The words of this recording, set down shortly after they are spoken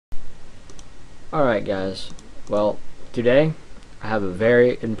Alright guys, well today I have a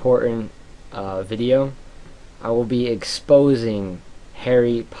very important video. I will be exposing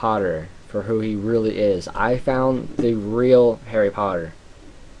Harry Potter for who he really is. I found the real Harry Potter.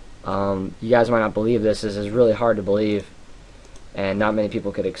 You guys might not believe this is really hard to believe, and not many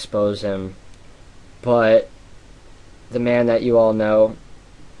people could expose him, but the man that you all know,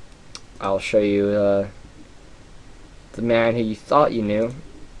 I'll show you the man who you thought you knew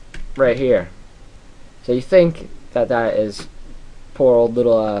right here. So you think that that is poor old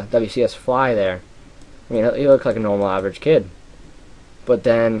little WCS fly there. I mean, he looks like a normal average kid. But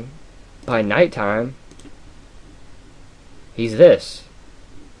then, by nighttime, he's this.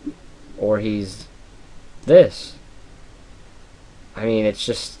 Or he's this. I mean, it's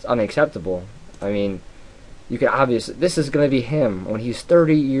just unacceptable. I mean, you can obviously... This is going to be him when he's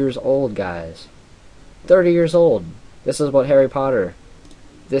 30 years old, guys. 30 years old. This is what Harry Potter...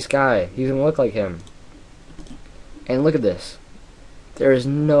 This guy, he's going to look like him. And look at this. There is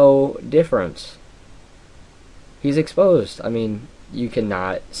no difference. He's exposed. I mean, you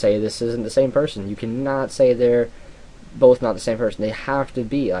cannot say this isn't the same person. You cannot say they're both not the same person. They have to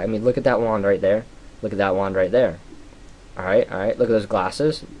be. I mean, look at that wand right there. Look at that wand right there. Alright, alright. Look at those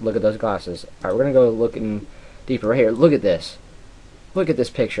glasses. Look at those glasses. Alright, we're going to go looking deeper right here. Look at this. Look at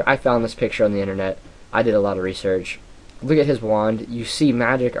this picture. I found this picture on the internet. I did a lot of research. Look at his wand. You see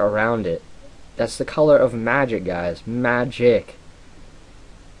magic around it. That's the color of magic, guys. Magic.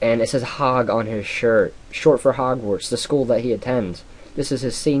 And it says Hog on his shirt. Short for Hogwarts, the school that he attends. This is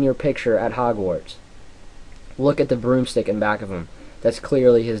his senior picture at Hogwarts. Look at the broomstick in back of him. That's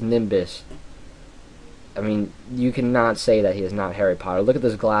clearly his nimbus. I mean, you cannot say that he is not Harry Potter. Look at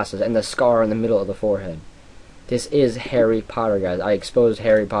those glasses and the scar in the middle of the forehead. This is Harry Potter, guys. I exposed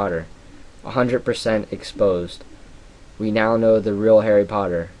Harry Potter. 100% exposed. We now know the real Harry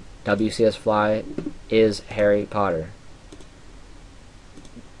Potter. WCS Fly is Harry Potter.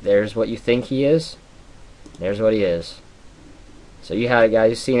 There's what you think he is. There's what he is. So you have it,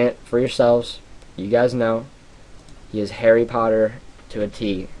 guys. You've seen it for yourselves. You guys know. He is Harry Potter to a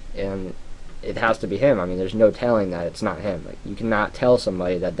T. And it has to be him. I mean, there's no telling that it's not him. Like, you cannot tell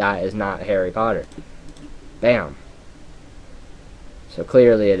somebody that that is not Harry Potter. Bam. So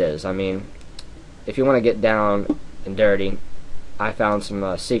clearly it is. I mean, if you want to get down and dirty, I found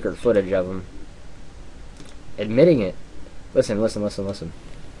some secret footage of him admitting it. Listen, listen, listen, listen.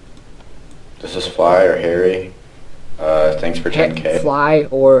 This is Fly or Harry. Thanks for 10K. Fly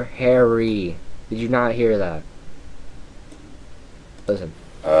or Harry. Did you not hear that? Listen.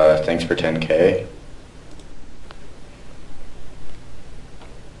 Thanks for 10K.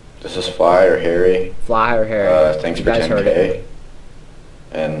 This is Fly or Harry. Fly or Harry. Thanks you for guys 10K. Heard it.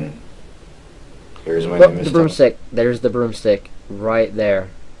 And here's my Look, name. the broomstick. There's the broomstick right there.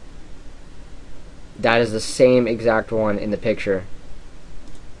 That is the same exact one in the picture.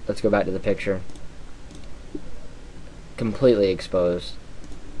 Let's go back to the picture. Completely exposed.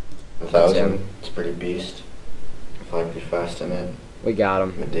 1,000. It's pretty beast. Fly pretty fast in it. We got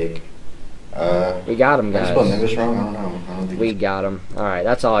him. I'm a dig. We got him, guys. I spelled Nimbus wrong? I don't know. I don't think we got him. Alright,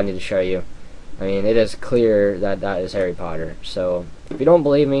 that's all I need to show you. I mean, it is clear that that is Harry Potter. So, if you don't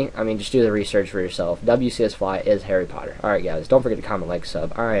believe me, I mean, just do the research for yourself. WCS Fly is Harry Potter. Alright, guys. Don't forget to comment, like,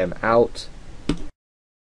 sub. I am out.